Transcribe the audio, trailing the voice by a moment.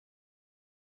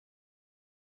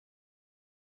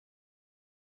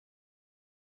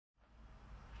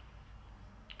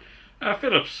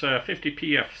Philips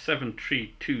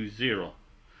 50PF7320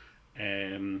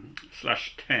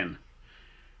 /10.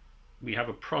 We have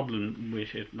a problem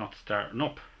with it not starting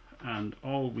up, and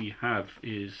all we have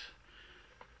is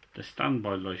the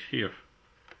standby light here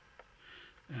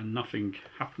and nothing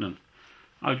happening.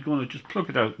 I'm going to just plug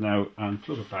it out now and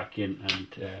plug it back in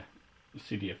and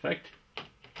see the effect.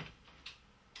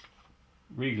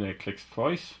 Relay clicks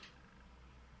twice,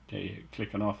 they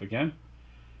clicking off again,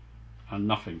 and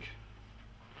nothing.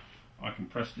 I can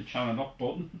press the channel up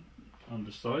button on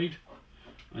the side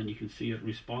and you can see it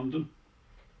responding.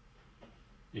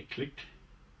 It clicked,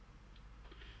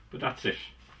 but that's it.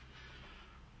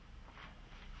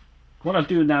 What I'll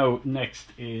do now next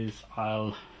is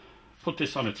I'll put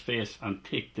this on its face and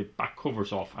take the back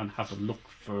covers off and have a look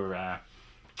for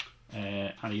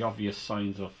any obvious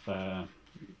signs of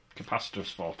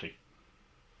capacitors faulty.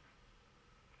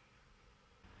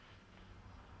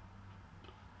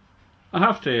 I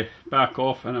have to back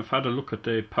off and I've had a look at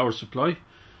the power supply.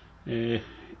 It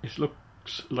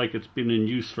looks like it's been in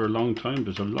use for a long time.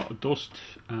 There's a lot of dust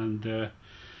and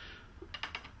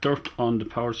dirt on the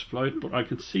power supply, but I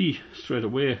can see straight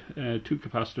away two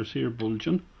capacitors here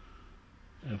bulging.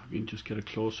 If we can just get a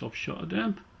close-up shot of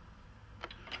them.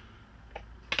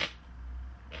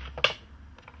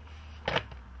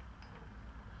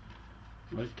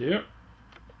 Right there.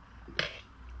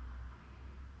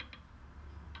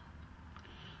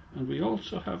 And we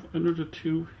also have another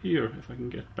two here, if I can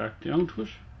get back down to it.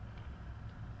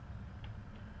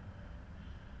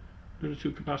 Another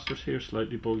two capacitors here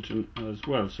slightly bulging as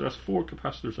well. So that's four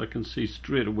capacitors I can see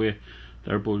straight away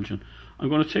they're bulging. I'm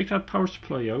going to take that power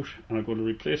supply out and I'm going to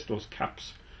replace those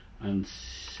caps and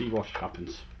see what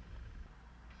happens.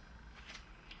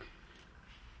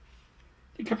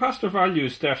 The capacitor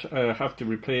values that I have to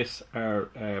replace are,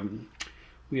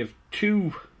 we have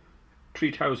two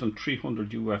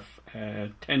 3300 UF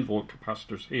 10 volt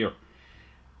capacitors here,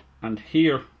 and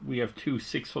here we have two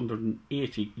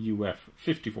 680 UF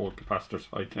 50 volt capacitors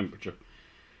high temperature.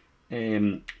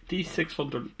 These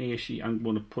 680 I'm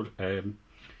going to put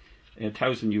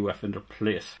 1000 UF in their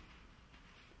place.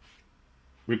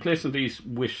 Replacing these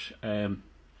with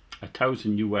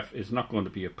 1000 UF is not going to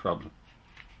be a problem.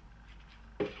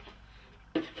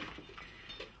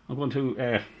 I'm going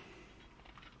to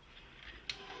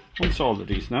unsolder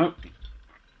these now.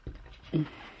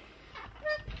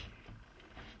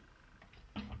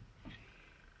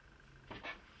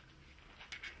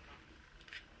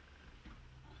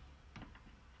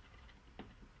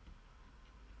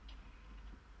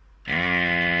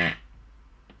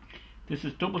 This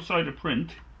is double-sided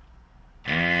print.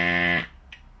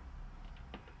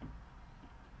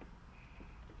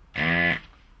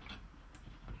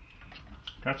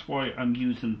 That's why I'm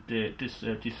using this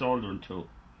desoldering tool.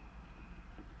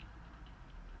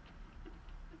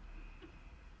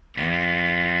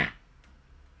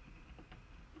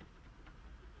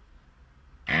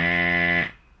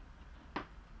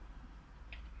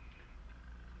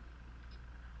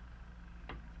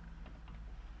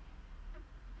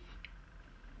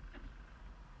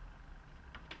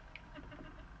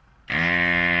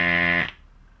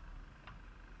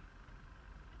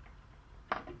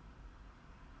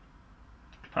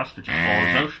 Capacitor just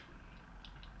falls out.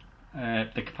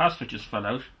 The capacitor just fell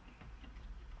out.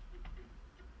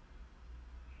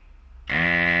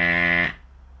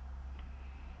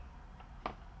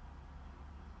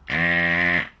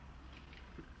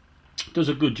 Does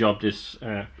a good job, this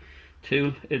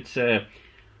tool. It's the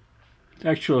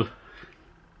actual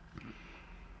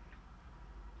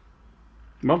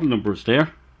model number is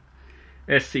there,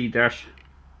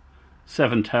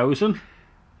 SC-7000,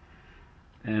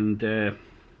 and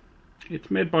it's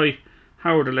made by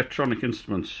Howard Electronic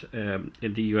Instruments in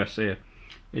the USA.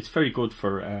 It's very good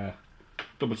for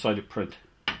double-sided print.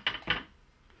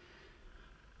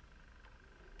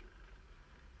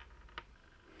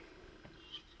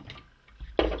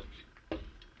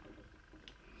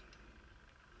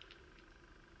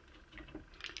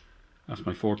 That's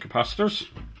my four capacitors.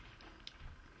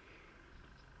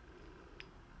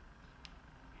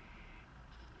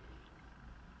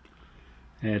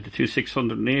 The two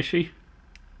 680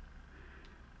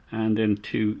 and then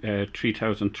two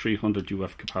 3300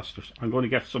 UF capacitors. I'm going to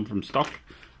get some from stock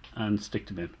and stick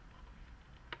them in.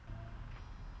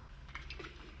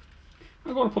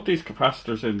 I'm going to put these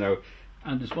capacitors in now,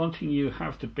 and there's one thing you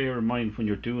have to bear in mind when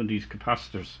you're doing these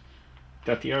capacitors,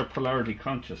 that they are polarity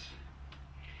conscious.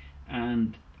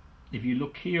 And if you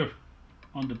look here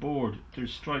on the board,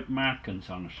 there's striped markings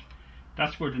on it.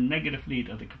 That's where the negative lead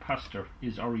of the capacitor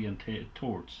is orientated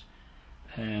towards.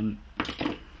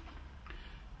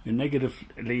 Your negative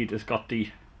lead has got the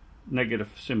negative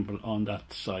symbol on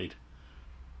that side,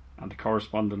 and the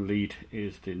corresponding lead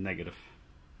is the negative.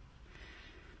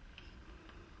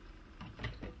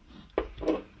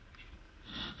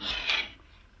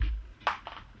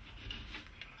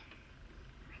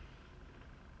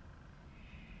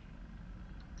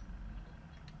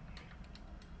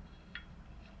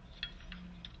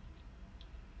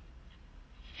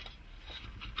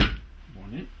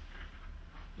 One in.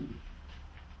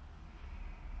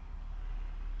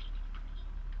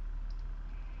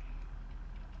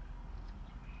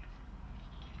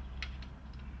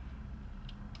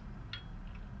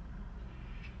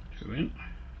 Two in.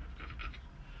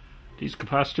 These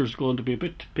capacitors are going to be a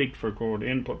bit big for going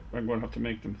in, but I'm going to have to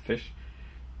make them fit.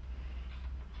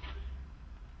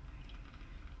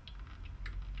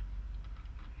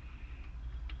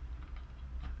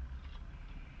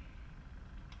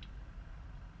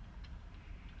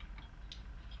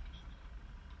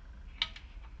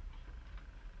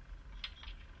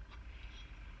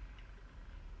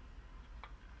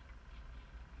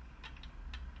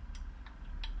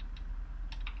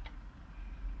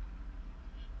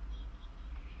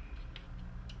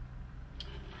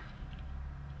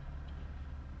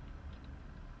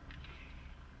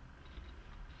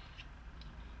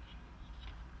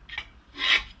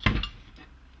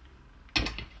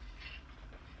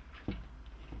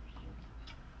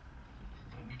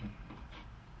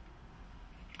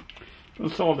 I'll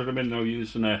solder them in now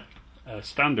using a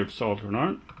standard soldering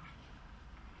iron.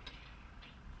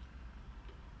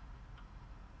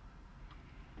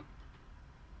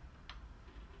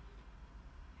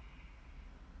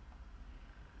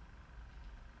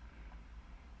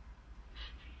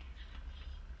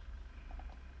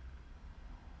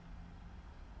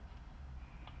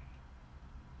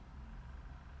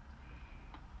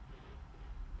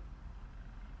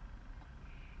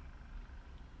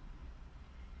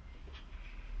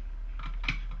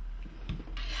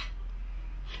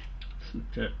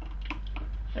 The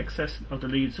excess of the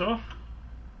leads off.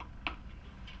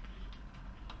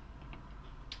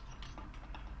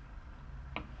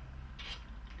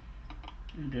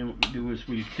 And then what we do is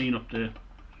we clean up the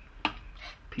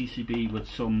PCB with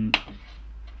some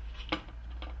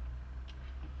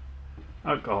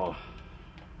alcohol.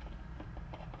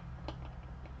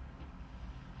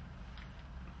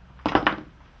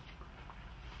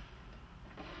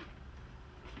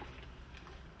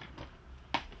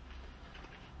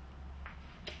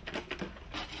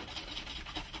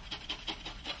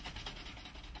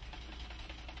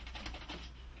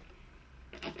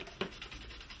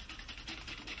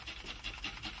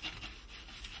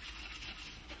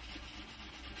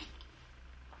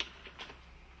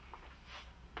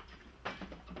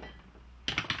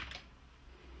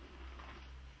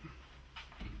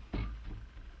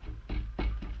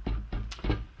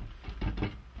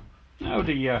 Now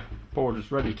the board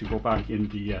is ready to go back in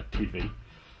the TV.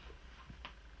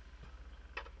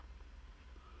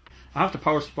 I have the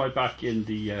power supply back in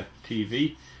the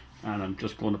TV, and I'm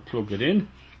just going to plug it in.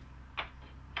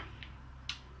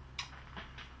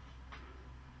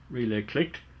 Relay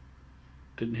clicked.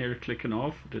 Didn't hear it clicking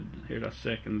off, didn't hear that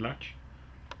second latch.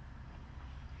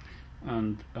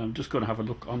 And I'm just going to have a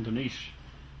look underneath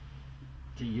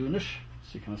the unit,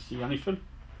 see can I see anything.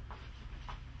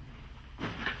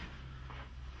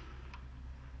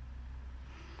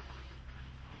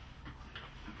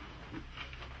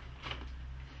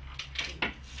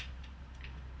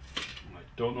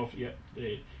 Don't know if yet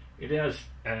it has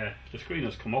the screen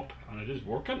has come up and it is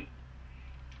working.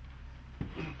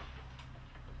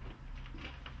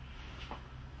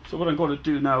 So what I'm going to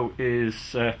do now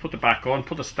is put the back on,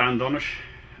 put a stand on it,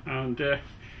 and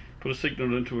put a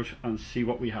signal into it and see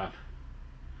what we have.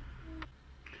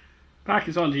 Back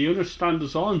is on the unit, stand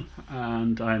is on,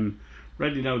 and I'm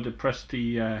ready now to press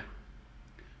the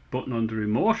button on the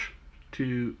remote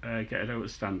to get it out of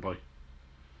standby.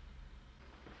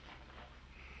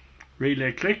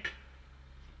 Relay clicked.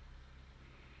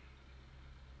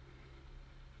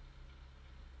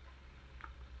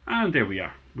 And there we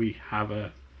are. We have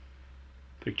a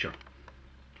picture.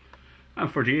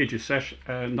 And for the age of set,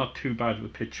 not too bad of a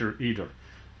picture either.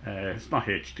 It's not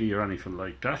HD or anything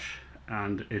like that.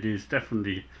 And it is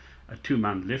definitely a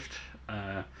two-man lift.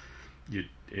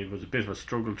 It was a bit of a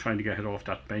struggle trying to get it off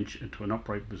that bench into an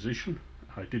upright position.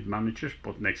 I did manage it,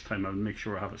 but next time I'll make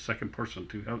sure I have a second person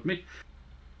to help me.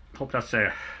 Hope that's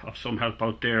of some help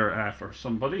out there for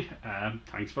somebody.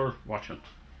 Thanks for watching.